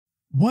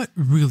What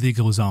really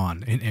goes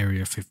on in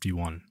Area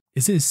 51?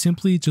 Is it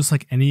simply just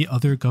like any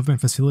other government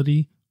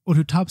facility? Or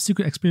do top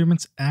secret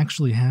experiments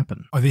actually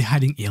happen? Are they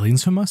hiding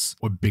aliens from us?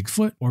 Or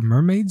Bigfoot? Or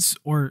mermaids?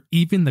 Or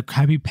even the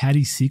Krabby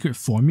Patty secret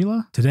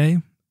formula? Today,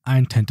 I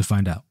intend to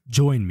find out.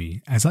 Join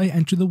me as I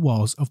enter the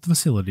walls of the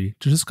facility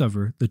to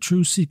discover the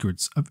true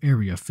secrets of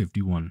Area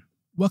 51.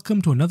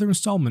 Welcome to another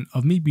installment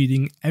of me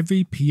beating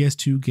every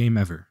PS2 game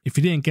ever. If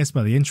you didn't guess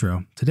by the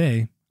intro,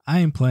 today I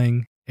am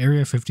playing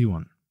Area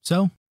 51.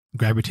 So,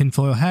 grab your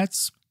tinfoil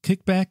hats,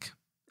 kick back,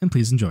 and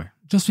please enjoy.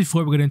 Just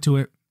before we get into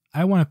it,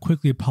 I want to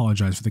quickly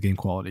apologize for the game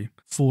quality.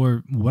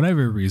 For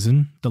whatever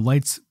reason, the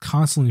lights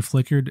constantly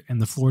flickered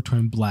and the floor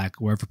turned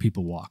black wherever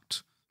people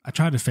walked. I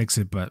tried to fix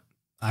it, but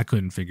I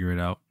couldn't figure it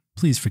out.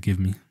 Please forgive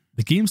me.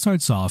 The game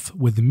starts off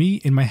with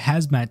me and my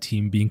hazmat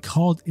team being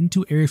called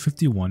into Area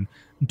 51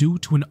 due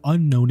to an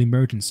unknown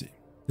emergency.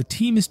 The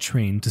team is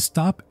trained to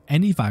stop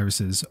any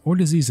viruses or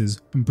diseases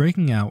from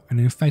breaking out and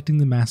infecting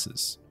the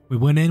masses. We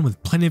went in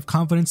with plenty of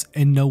confidence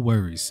and no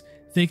worries,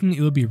 thinking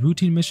it would be a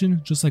routine mission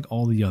just like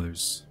all the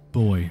others.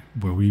 Boy,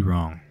 were we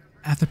wrong.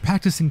 After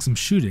practicing some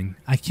shooting,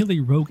 I kill a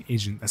rogue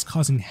agent that's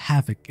causing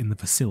havoc in the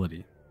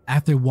facility.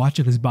 After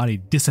watching his body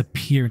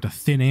disappear into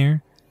thin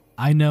air,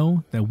 I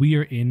know that we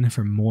are in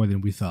for more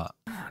than we thought.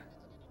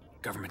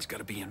 Government's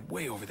gotta be in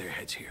way over their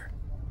heads here.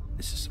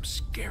 This is some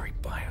scary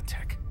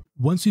biotech.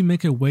 Once we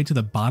make our way to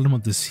the bottom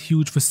of this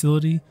huge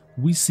facility,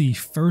 we see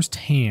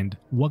firsthand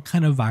what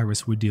kind of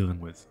virus we're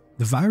dealing with.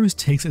 The virus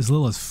takes as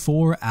little as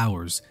 4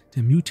 hours to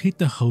mutate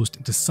the host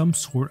into some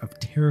sort of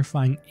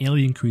terrifying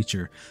alien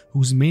creature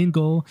whose main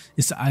goal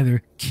is to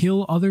either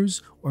kill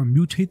others or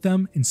mutate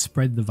them and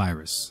spread the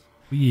virus.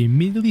 We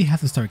immediately have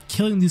to start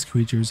killing these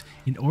creatures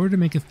in order to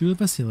make it through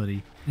the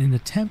facility in an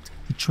attempt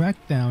to track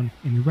down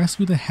and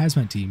rescue the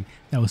hazmat team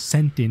that was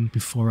sent in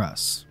before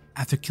us.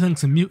 After killing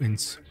some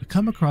mutants, we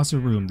come across a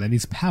room that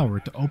needs power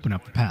to open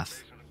up the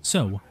path.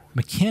 So,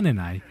 McCann and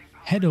I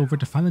head over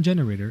to find the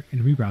generator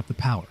and reroute the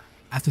power.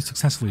 After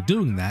successfully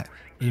doing that,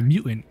 a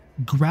mutant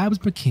grabs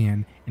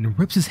McCann and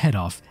rips his head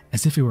off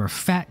as if he were a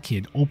fat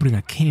kid opening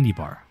a candy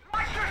bar.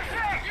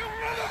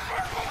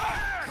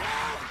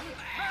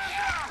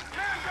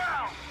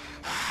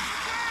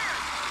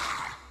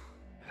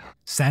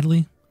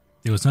 Sadly,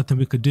 there was nothing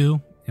we could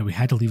do and we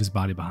had to leave his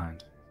body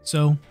behind.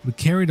 So we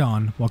carried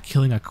on while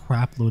killing a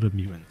crap load of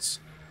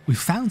mutants. We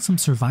found some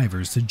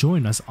survivors to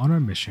join us on our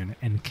mission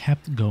and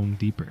kept going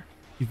deeper.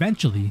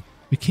 Eventually,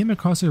 we came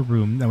across a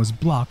room that was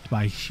blocked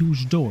by a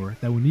huge door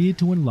that we needed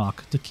to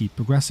unlock to keep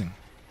progressing.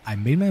 I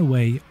made my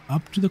way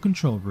up to the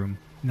control room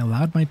and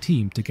allowed my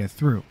team to get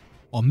through.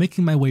 While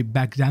making my way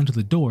back down to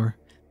the door,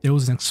 there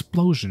was an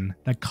explosion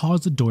that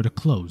caused the door to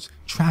close,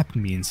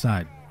 trapping me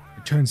inside.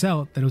 It turns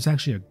out that it was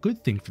actually a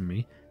good thing for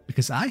me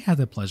because I had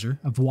the pleasure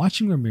of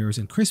watching Ramirez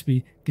and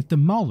Crispy get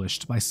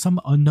demolished by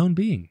some unknown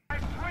being.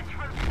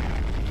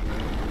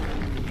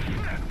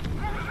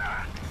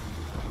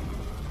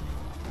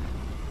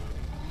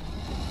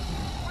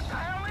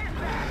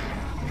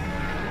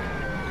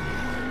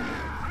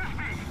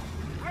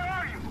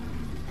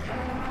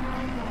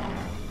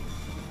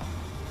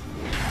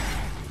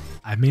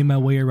 I made my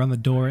way around the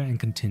door and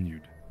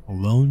continued,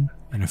 alone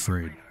and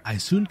afraid. I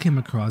soon came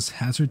across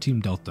Hazard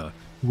Team Delta,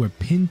 who were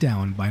pinned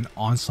down by an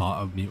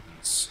onslaught of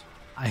mutants.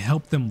 I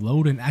helped them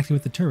load and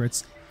activate the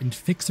turrets and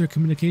fix their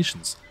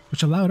communications,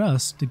 which allowed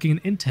us to gain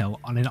intel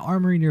on an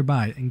armory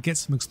nearby and get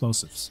some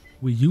explosives.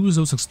 We used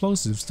those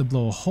explosives to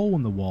blow a hole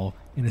in the wall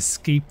and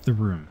escape the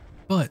room.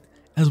 But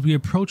as we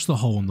approach the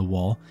hole in the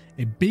wall,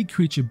 a big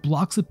creature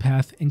blocks the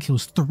path and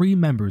kills 3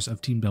 members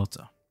of Team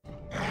Delta.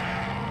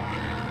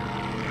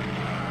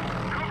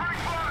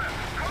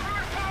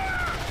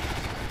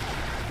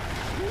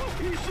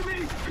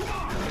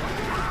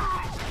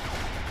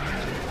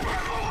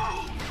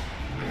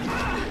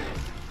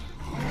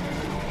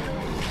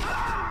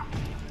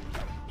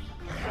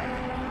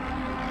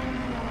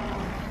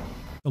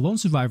 The lone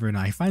survivor and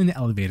I find an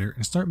elevator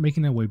and start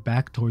making our way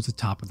back towards the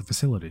top of the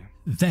facility.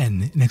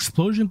 Then, an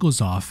explosion goes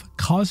off,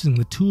 causing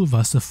the 2 of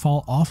us to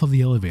fall off of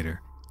the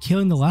elevator,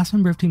 killing the last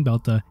member of Team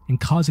Delta and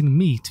causing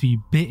me to be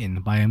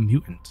bitten by a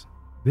mutant.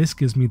 This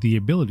gives me the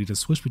ability to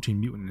switch between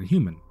mutant and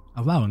human,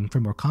 allowing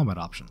for more combat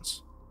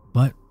options.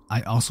 But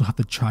I also have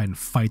to try and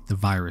fight the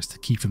virus to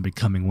keep from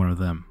becoming one of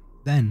them.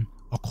 Then,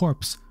 a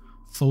corpse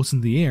floats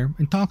in the air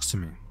and talks to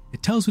me.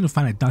 It tells me to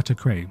find a Dr.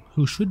 Cray,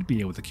 who should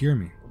be able to cure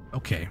me.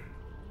 Okay.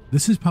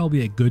 This is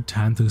probably a good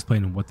time to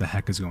explain what the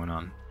heck is going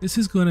on. This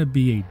is going to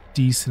be a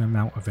decent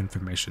amount of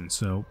information,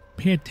 so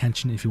pay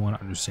attention if you want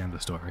to understand the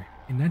story.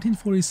 In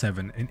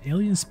 1947, an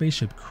alien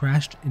spaceship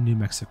crashed in New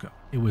Mexico.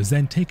 It was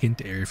then taken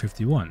to Area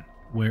 51,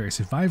 where a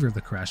survivor of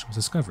the crash was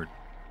discovered,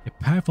 a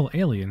powerful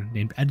alien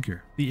named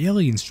Edgar. The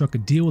alien struck a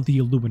deal with the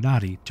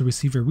Illuminati to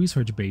receive a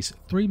research base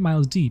 3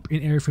 miles deep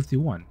in Area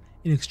 51,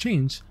 in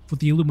exchange for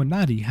the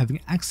Illuminati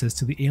having access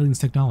to the alien's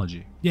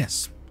technology.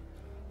 Yes,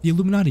 the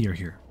Illuminati are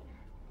here.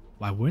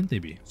 Why wouldn't they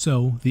be?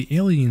 So, the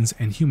aliens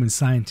and human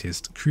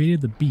scientists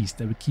created the beast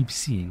that we keep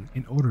seeing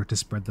in order to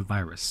spread the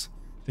virus.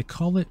 They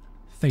call it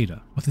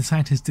Theta. What the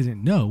scientists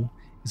didn't know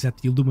is that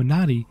the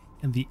Illuminati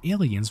and the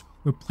aliens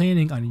were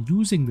planning on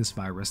using this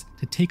virus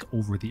to take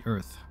over the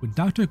Earth. When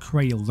Dr.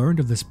 Cray learned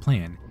of this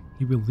plan,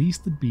 he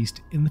released the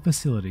beast in the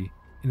facility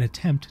in an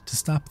attempt to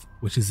stop them,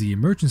 which is the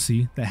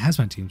emergency that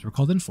hazmat teams were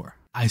called in for.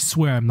 I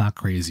swear I'm not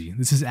crazy.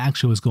 This is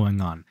actually what's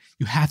going on.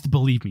 You have to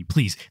believe me,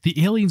 please.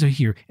 The aliens are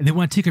here and they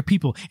want to take our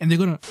people and they're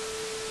gonna...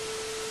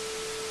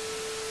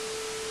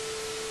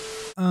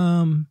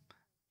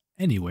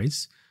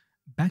 Anyways,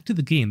 back to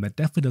the game that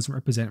definitely doesn't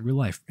represent real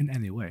life in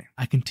any way.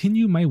 I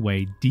continue my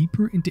way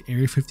deeper into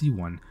Area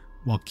 51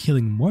 while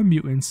killing more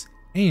mutants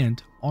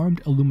and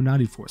armed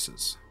Illuminati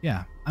forces.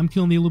 Yeah, I'm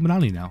killing the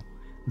Illuminati now.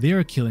 They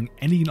are killing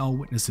any and all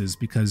witnesses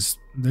because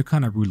they're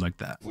kind of rude like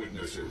that.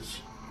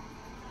 Witnesses.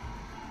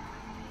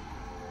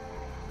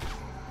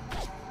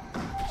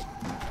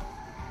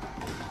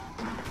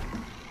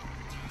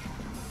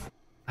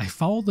 I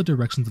followed the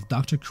directions of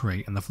Dr.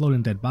 Cray and the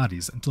floating dead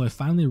bodies until I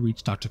finally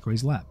reached Dr.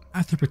 Cray's lab.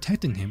 After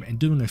protecting him and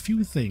doing a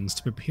few things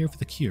to prepare for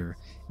the cure,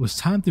 it was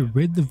time to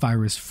rid the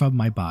virus from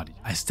my body.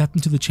 I stepped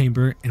into the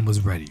chamber and was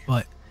ready,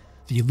 but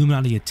the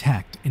Illuminati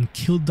attacked and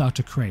killed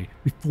Dr. Cray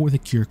before the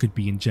cure could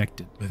be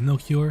injected. With no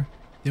cure,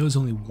 there was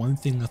only one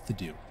thing left to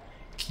do: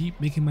 keep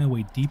making my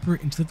way deeper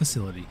into the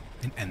facility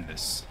and end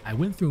this. I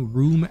went through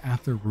room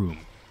after room,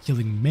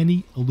 killing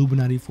many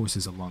Illuminati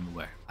forces along the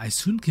way. I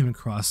soon came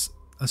across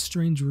a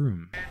strange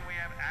room. And we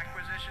have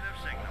acquisition of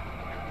signal.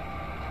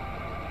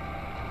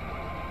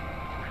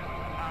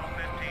 Apollo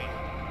 15,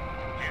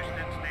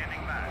 Houston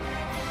standing by.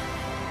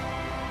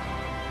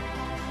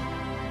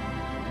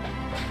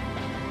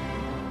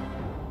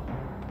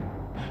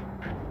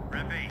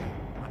 Repeat,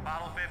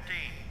 Apollo 15,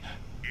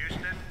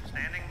 Houston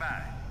standing by.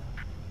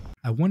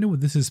 I wonder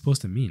what this is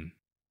supposed to mean.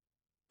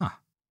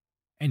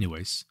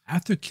 Anyways,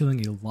 after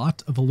killing a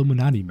lot of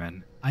Illuminati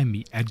men, I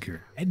meet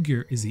Edgar.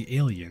 Edgar is the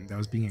alien that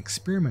was being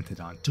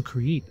experimented on to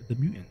create the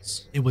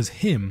mutants. It was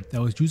him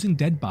that was using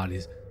dead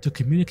bodies to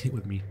communicate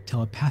with me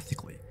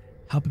telepathically,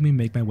 helping me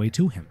make my way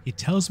to him. He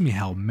tells me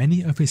how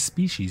many of his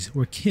species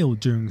were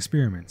killed during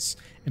experiments,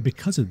 and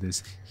because of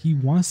this, he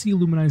wants the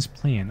Illuminati's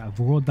plan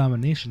of world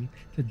domination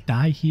to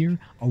die here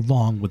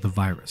along with the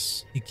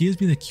virus. He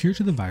gives me the cure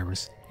to the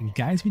virus and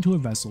guides me to a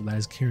vessel that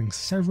is carrying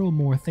several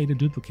more Theta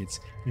duplicates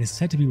and is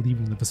said to be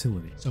leaving the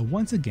facility. So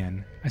once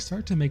again, I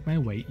start to make my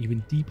way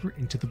even deeper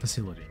into the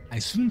facility. I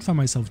soon find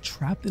myself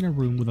trapped in a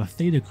room with a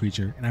Theta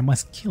creature and I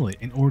must kill it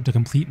in order to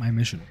complete my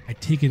mission. I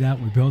take it out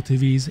with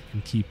relative ease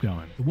and keep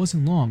going. It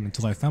wasn't long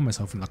until I found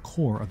myself in the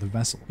core of the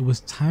vessel. It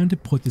was time to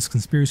put this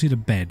conspiracy to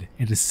bed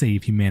and to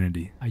save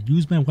humanity. I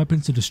used my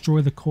weapons to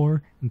destroy the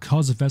core and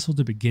cause the vessel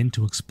to begin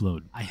to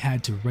explode. I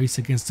had to race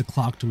against the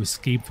clock to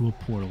escape through a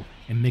portal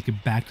and make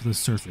it back to the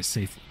surface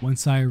safely.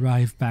 Once I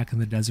arrived back in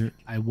the desert,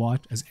 I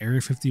watched as Area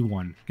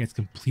 51 gets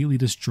completely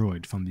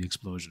destroyed from the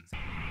explosion.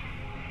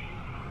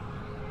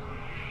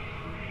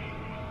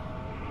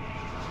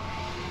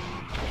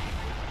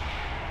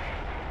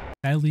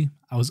 Sadly,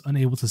 I was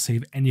unable to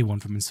save anyone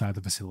from inside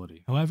the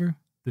facility. However,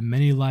 the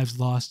many lives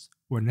lost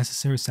were a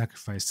necessary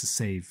sacrifice to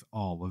save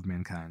all of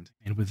mankind.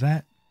 And with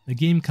that, the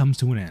game comes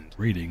to an end.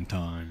 Rating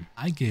time.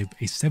 I give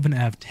a 7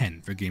 out of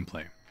 10 for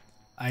gameplay.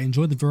 I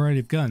enjoyed the variety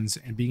of guns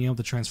and being able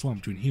to transform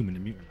between human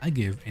and mutant. I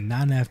give a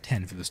 9 out of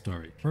 10 for the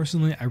story.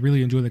 Personally, I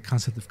really enjoy the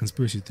concept of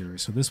conspiracy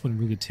theories, so this one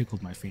really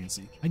tickled my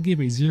fancy. I give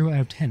a 0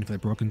 out of 10 for the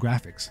broken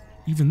graphics,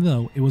 even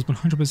though it was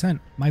 100%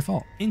 my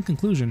fault. In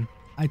conclusion,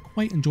 I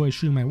quite enjoy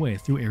shooting my way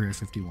through Area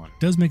 51. It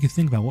does make you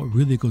think about what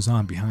really goes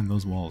on behind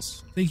those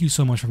walls. Thank you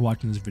so much for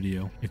watching this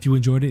video. If you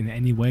enjoyed it in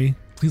any way,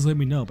 please let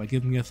me know by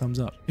giving me a thumbs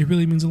up. It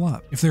really means a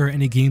lot. If there are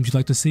any games you'd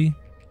like to see,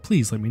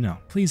 please let me know.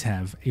 Please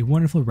have a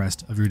wonderful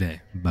rest of your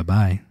day. Bye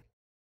bye.